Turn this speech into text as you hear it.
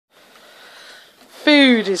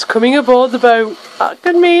Food is coming aboard the boat. That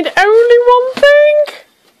could mean only one thing.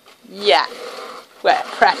 Yeah, we're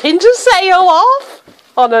prepping to sail off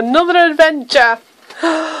on another adventure.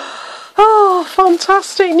 Oh,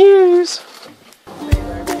 fantastic news.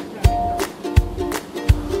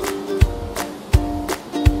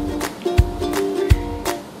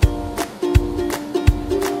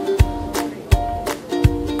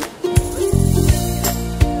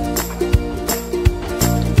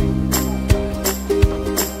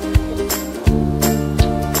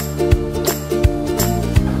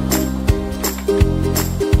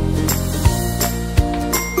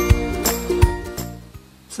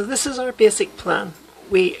 So this is our basic plan.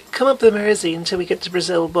 We come up the Mersey until we get to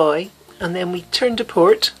Brazil Buoy, and then we turn to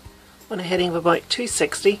port on a heading of about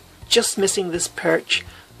 260, just missing this perch,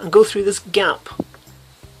 and go through this gap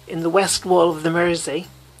in the west wall of the Mersey,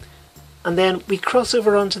 and then we cross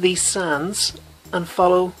over onto these sands and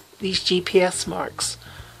follow these GPS marks.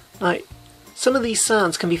 Now, some of these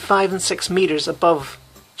sands can be 5 and 6 metres above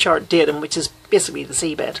chart datum, which is basically the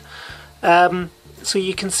seabed. So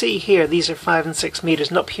you can see here these are 5 and 6 metres,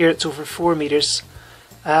 and up here it's over 4 metres.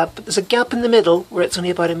 But there's a gap in the middle where it's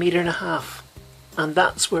only about 1.5 metres, and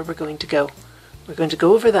that's where we're going to go. We're going to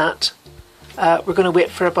go over that. We're going to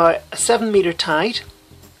wait for about a 7 metre tide,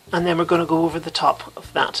 and then we're going to go over the top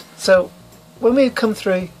of that. So when we come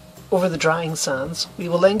through over the drying sands, we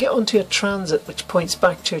will then get onto a transit which points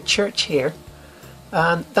back to a church here,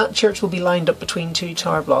 and that church will be lined up between 2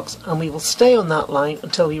 tower blocks, and we will stay on that line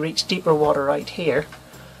until we reach deeper water right here.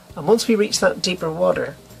 And once we reach that deeper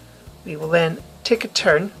water, we will then take a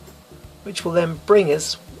turn which will then bring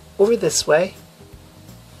us over this way,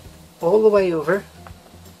 all the way over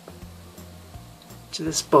to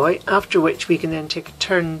this buoy, after which we can then take a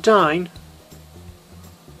turn down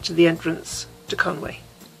to the entrance to Conwy.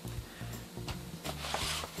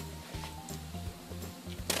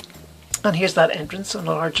 And here's that entrance on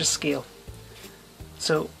a larger scale.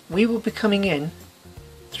 So we will be coming in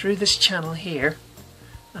through this channel here,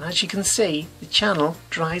 and as you can see the channel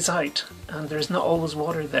dries out and there's not always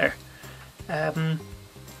water there.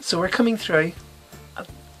 So we're coming through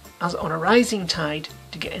as on a rising tide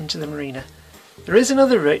to get into the marina. There is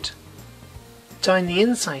another route down the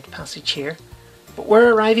inside passage here, but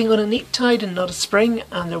we're arriving on a neap tide and not a spring,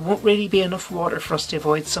 and there won't really be enough water for us to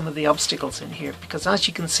avoid some of the obstacles in here, because as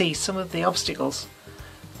you can see some of the obstacles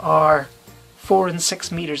are 4 and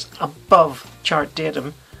 6 metres above chart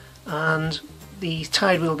datum, and the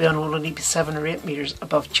tide will only be 7 or 8 metres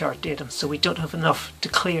above chart datum, so we don't have enough to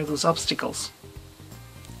clear those obstacles.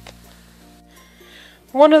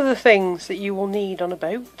 One of the things that you will need on a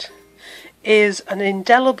boat is an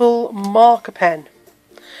indelible marker pen,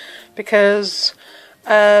 because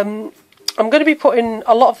I'm going to be putting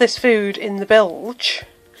a lot of this food in the bilge,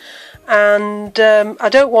 and I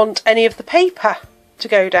don't want any of the paper to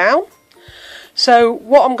go down. So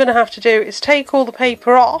what I'm going to have to do is take all the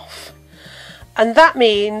paper off, and that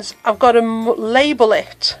means I've got to label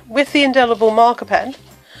it with the indelible marker pen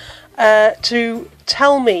to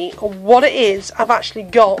tell me what it is I've actually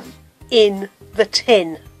got in the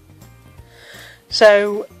tin.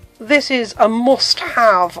 So this is a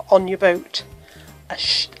must-have on your boat,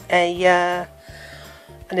 an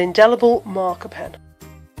indelible marker pen.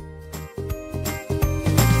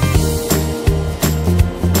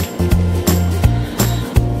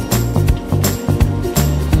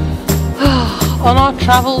 On our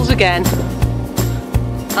travels again.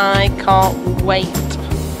 I can't wait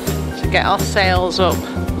to get our sails up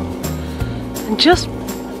and just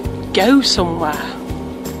go somewhere.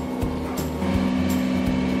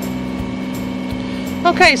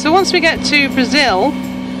 Okay, so once we get to Brazil,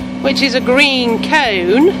 which is a green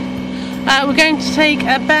cone, we're going to take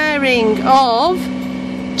a bearing of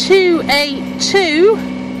 282,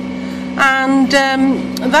 and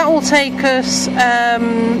that will take us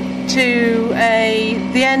to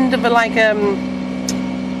the end of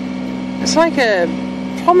it's like a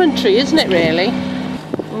promontory, isn't it really?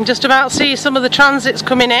 You can just about see some of the transits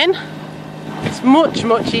coming in. It's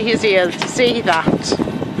much easier to see that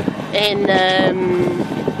in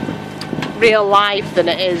real life than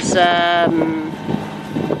it is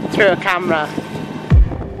through a camera.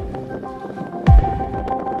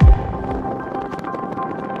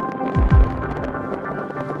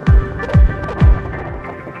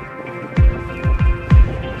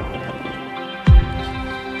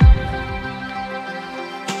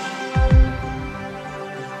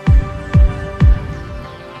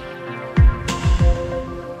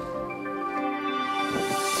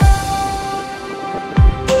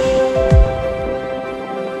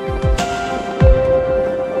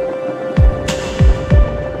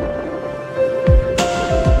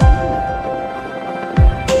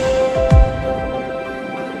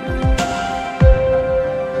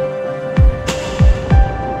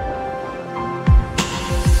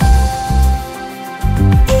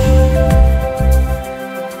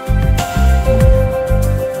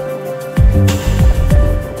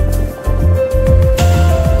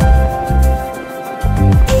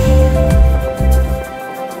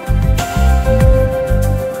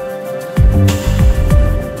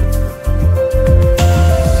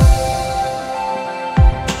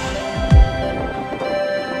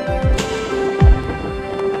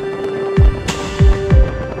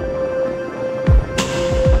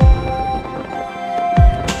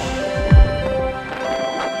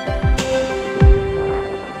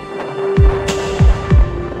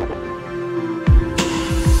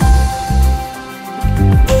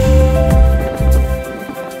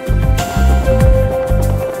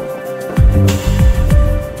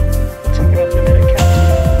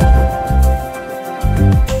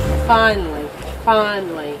 finally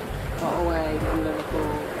got away from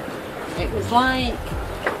Liverpool. It was like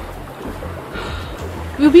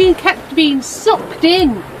we were kept being sucked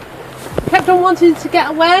in. Kept on wanting to get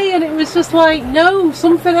away, and it was just like, no,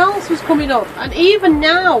 something else was coming up. And even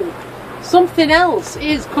now, something else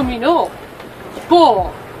is coming up.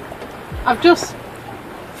 But I've just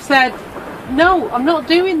said, no, I'm not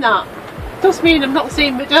doing that. Does mean I'm not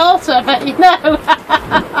seeing my daughter, but you know,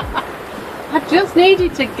 I just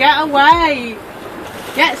needed to get away,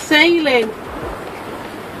 get sailing.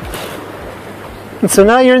 And so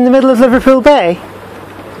now you're in the middle of Liverpool Bay?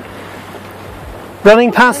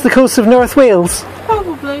 Running past the coast of North Wales?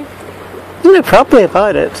 Probably. No, probably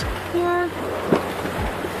about it. Yeah.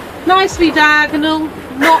 Nicely diagonal,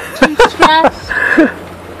 not too stressed.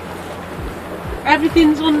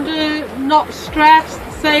 Everything's under, not stressed.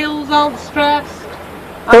 The sails aren't stressed.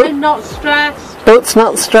 I'm not stressed. Boat's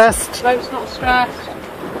not stressed. Boat's not stressed.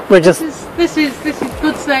 We're just. This is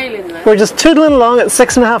good sailing then. We're just tootling along at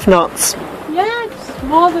 6.5 knots. Yeah, it's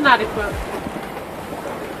more than adequate.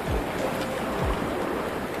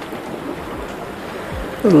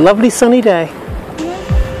 A lovely sunny day.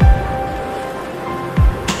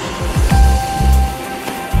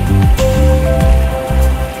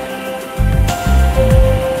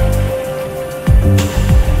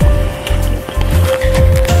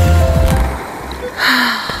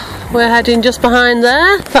 We're heading just behind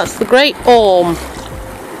there. That's the Great Orme.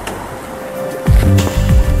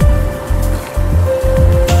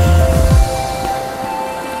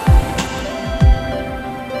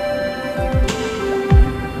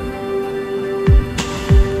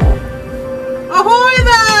 Ahoy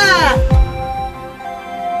there!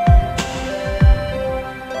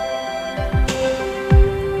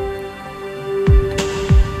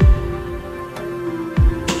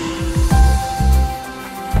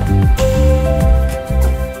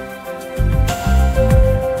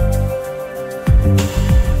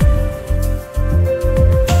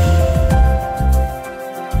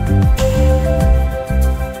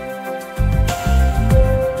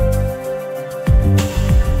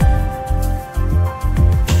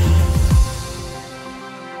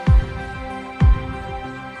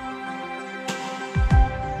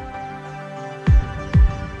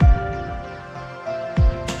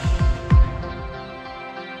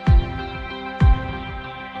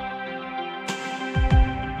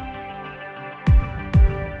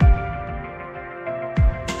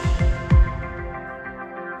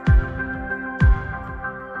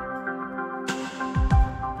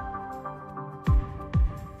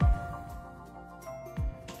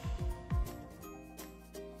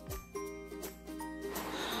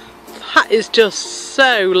 That is just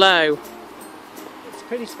so low. It's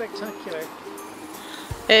pretty spectacular.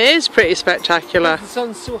 It is pretty spectacular. The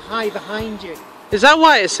sun's so high behind you. Is that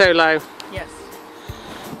why it's so low? Yes.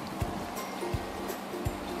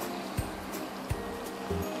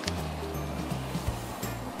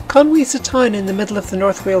 Conwy is a town in the middle of the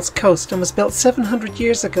North Wales coast and was built 700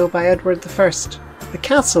 years ago by Edward I. The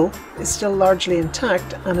castle is still largely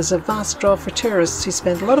intact and is a vast draw for tourists who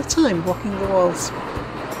spend a lot of time walking the walls.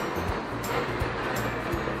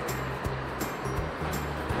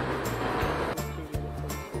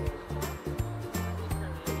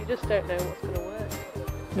 You just don't know what's going to work.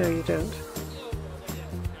 No, you don't.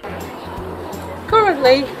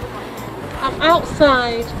 Currently, I'm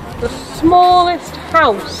outside the smallest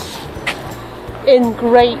house in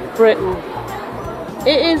Great Britain.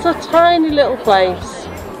 It is a tiny little place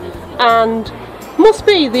and must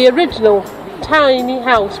be the original tiny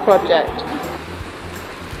house project.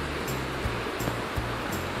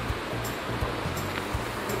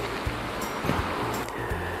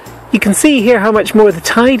 You can see here how much more the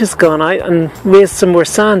tide has gone out and raised some more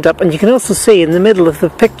sand up, and you can also see in the middle of the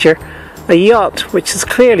picture a yacht which is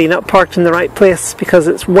clearly not parked in the right place because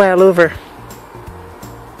it's well over.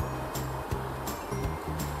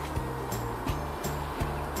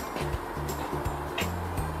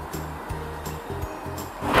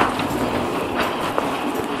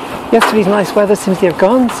 Yesterday's nice weather seems to have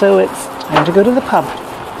gone, so it's time to go to the pub.